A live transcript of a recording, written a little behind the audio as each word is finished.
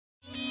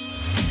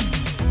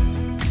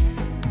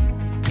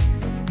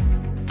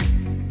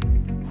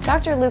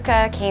Dr.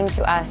 Luka came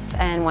to us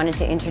and wanted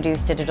to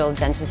introduce digital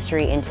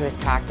dentistry into his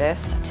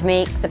practice to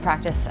make the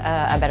practice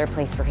a better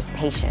place for his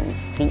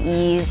patients. The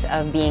ease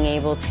of being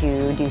able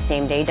to do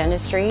same-day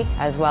dentistry,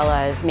 as well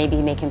as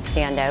maybe make him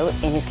stand out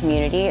in his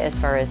community as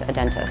far as a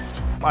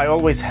dentist. I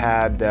always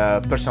had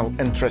personal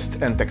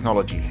interest in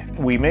technology.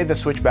 We made the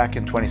switch back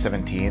in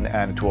 2017,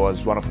 and it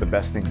was one of the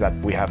best things that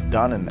we have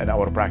done in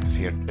our practice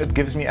here. It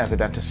gives me as a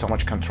dentist so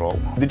much control.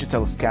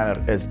 Digital scanner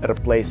is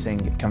replacing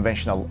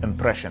conventional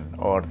impression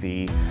or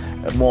the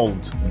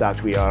mold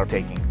that we are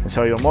taking.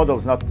 So your model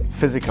is not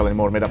physical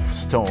anymore, made up of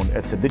stone.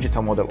 It's a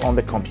digital model on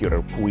the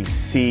computer. We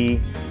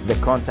see the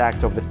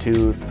contact of the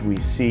tooth, we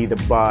see the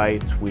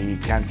bite, we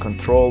can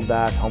control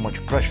that, how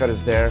much pressure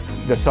is there.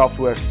 The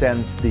software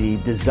sends the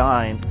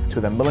design to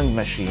the milling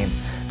machine,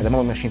 and the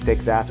milling machine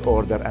takes that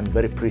order and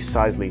very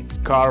precisely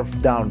carve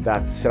down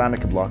that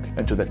ceramic block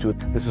into the tooth.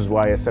 This is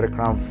why a CEREC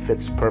crown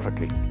fits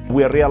perfectly.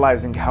 We are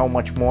realizing how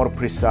much more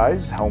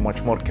precise, how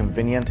much more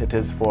convenient it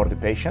is for the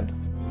patient.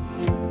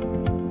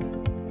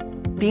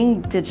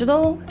 Being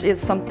digital is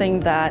something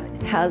that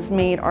has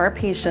made our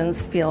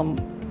patients feel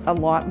a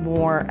lot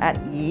more at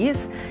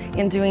ease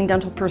in doing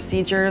dental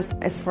procedures.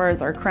 As far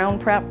as our crown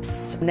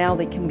preps, now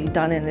they can be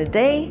done in a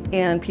day,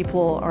 and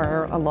people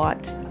are a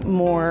lot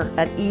more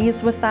at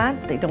ease with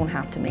that. They don't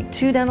have to make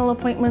 2 dental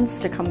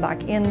appointments to come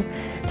back in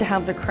to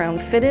have the crown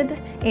fitted,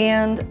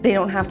 and they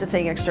don't have to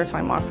take extra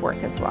time off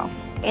work as well.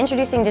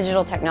 Introducing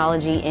digital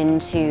technology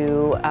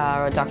into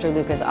Dr.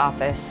 Luka's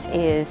office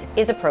is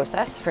a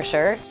process for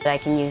sure. I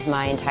can use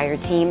my entire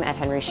team at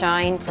Henry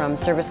Schein, from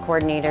service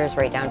coordinators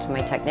right down to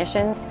my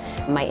technicians,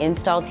 my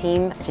install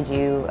team to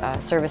do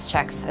service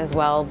checks as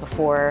well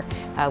before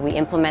we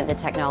implement the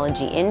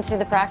technology into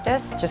the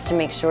practice, just to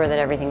make sure that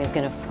everything is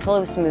going to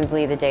flow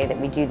smoothly the day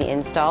that we do the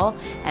install,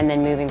 and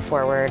then moving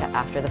forward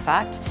after the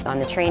fact. On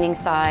the training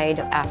side,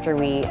 after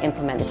we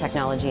implement the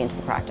technology into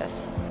the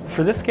practice.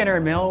 For this scanner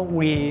and mill,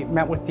 we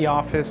met with the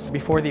office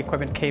before the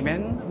equipment came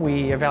in.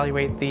 We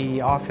evaluate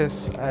the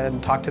office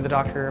and talk to the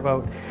doctor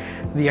about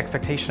the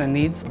expectation and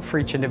needs for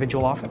each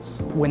individual office.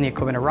 When the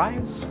equipment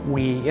arrives,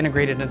 we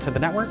integrate it into the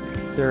network,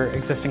 their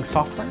existing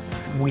software.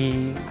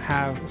 We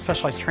have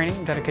specialized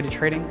training, dedicated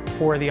training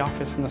for the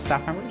office and the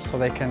staff members so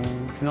they can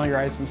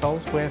familiarize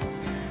themselves with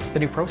the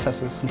new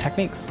processes and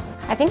techniques.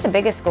 I think the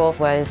biggest goal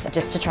was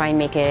just to try and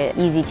make it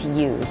easy to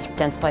use.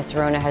 Dentsply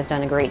Sirona has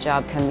done a great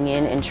job coming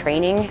in and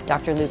training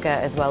Dr. Luka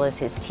as well as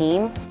his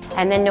team.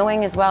 And then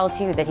knowing as well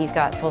too that he's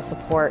got full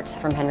support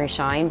from Henry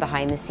Schein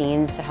behind the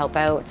scenes to help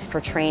out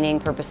for training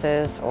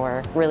purposes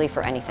or really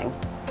for anything.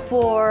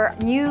 For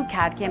new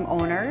CAD-CAM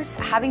owners,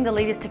 having the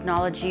latest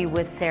technology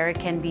with CEREC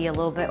can be a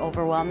little bit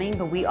overwhelming,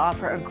 but we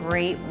offer a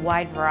great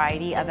wide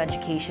variety of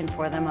education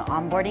for them at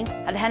onboarding.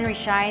 At Henry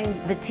Schein,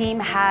 the team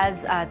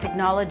has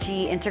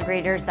technology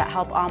integrators that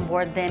help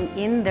onboard them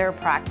in their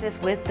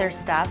practice with their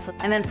staff.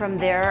 And then from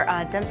there,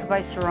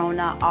 Dentsply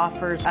Sirona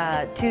offers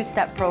a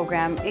 2-step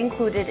program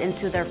included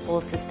into their full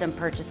system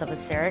purchase of a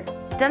CEREC.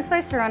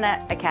 Dentsply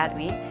Sirona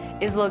Academy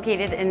is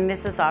located in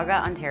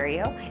Mississauga,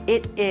 Ontario.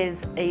 It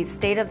is a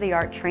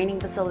state-of-the-art training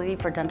facility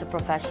for dental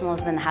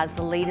professionals and has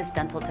the latest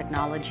dental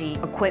technology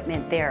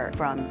equipment there,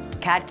 from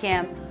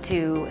CAD-CAM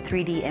to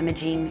 3D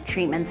imaging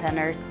treatment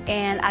centers.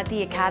 And at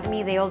the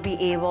Academy, they will be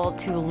able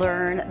to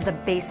learn the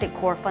basic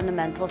core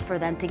fundamentals for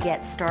them to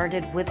get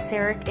started with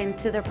CEREC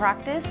into their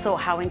practice. So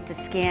how to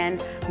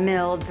scan,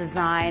 mill,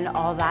 design,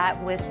 all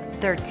that with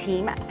their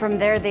team. From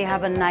there, they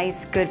have a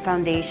nice, good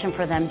foundation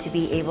for them to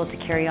be able to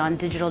carry on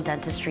digital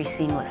dentistry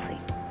seamlessly.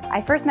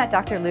 I first met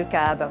Dr.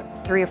 Luka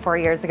about 3 or 4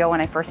 years ago when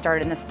I first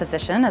started in this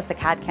position as the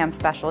CAD-CAM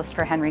specialist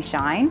for Henry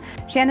Schein.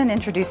 Shannon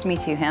introduced me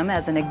to him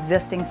as an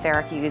existing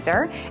CEREC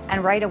user,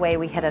 and right away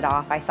we hit it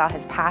off. I saw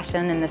his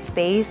passion in the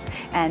space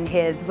and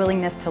his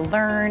willingness to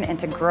learn and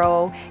to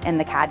grow in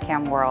the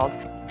CAD-CAM world.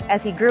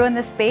 As he grew in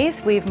this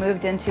space, we've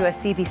moved into a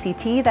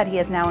CBCT that he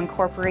has now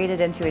incorporated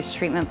into his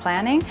treatment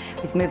planning.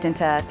 He's moved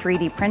into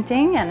 3D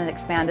printing and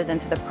expanded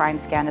into the prime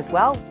scan as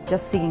well.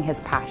 Just seeing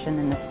his passion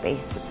in this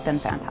space, it's been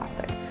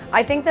fantastic.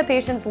 I think the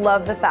patients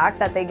love the fact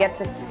that they get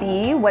to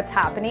see what's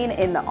happening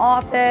in the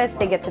office,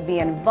 they get to be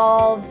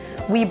involved.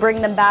 We bring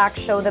them back,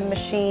 show them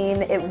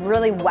machine. It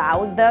really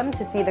wows them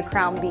to see the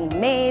crown being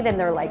made, and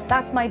they're like,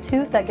 that's my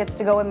tooth that gets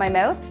to go in my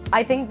mouth.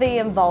 I think the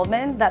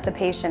involvement that the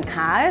patient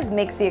has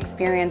makes the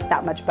experience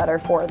that much better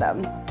for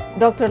them.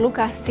 Dr.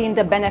 Luka has seen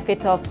the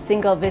benefit of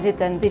single visit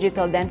and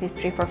digital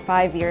dentistry for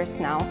 5 years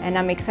now, and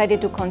I'm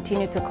excited to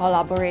continue to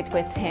collaborate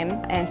with him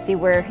and see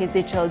where his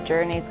digital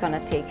journey is going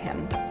to take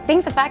him. I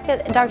think the fact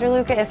that Dr.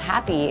 Luka is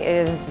happy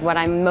is what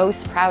I'm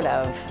most proud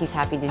of. He's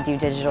happy to do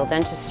digital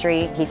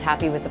dentistry. He's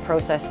happy with the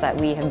process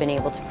that we have been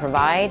able to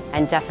provide,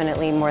 and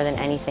definitely more than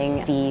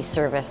anything, the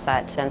service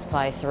that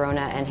Dentsply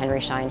Sirona and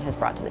Henry Schein has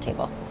brought to the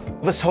table.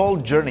 This whole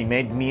journey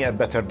made me a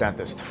better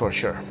dentist, for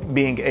sure.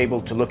 Being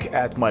able to look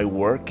at my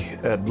work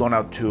blown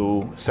out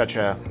to such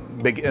a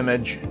big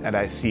image, and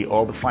I see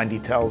all the fine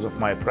details of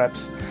my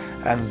preps,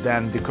 and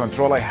then the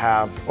control I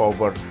have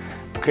over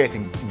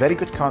creating very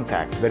good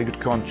contacts, very good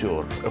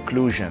contour,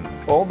 occlusion,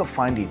 all the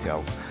fine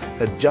details.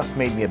 It just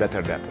made me a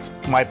better dentist.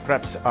 My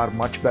preps are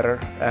much better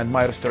and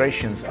my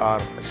restorations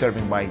are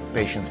serving my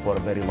patients for a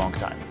very long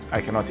time.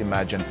 I cannot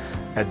imagine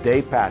a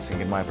day passing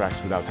in my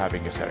practice without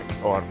having a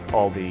CEREC or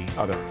all the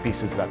other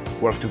pieces that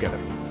work together.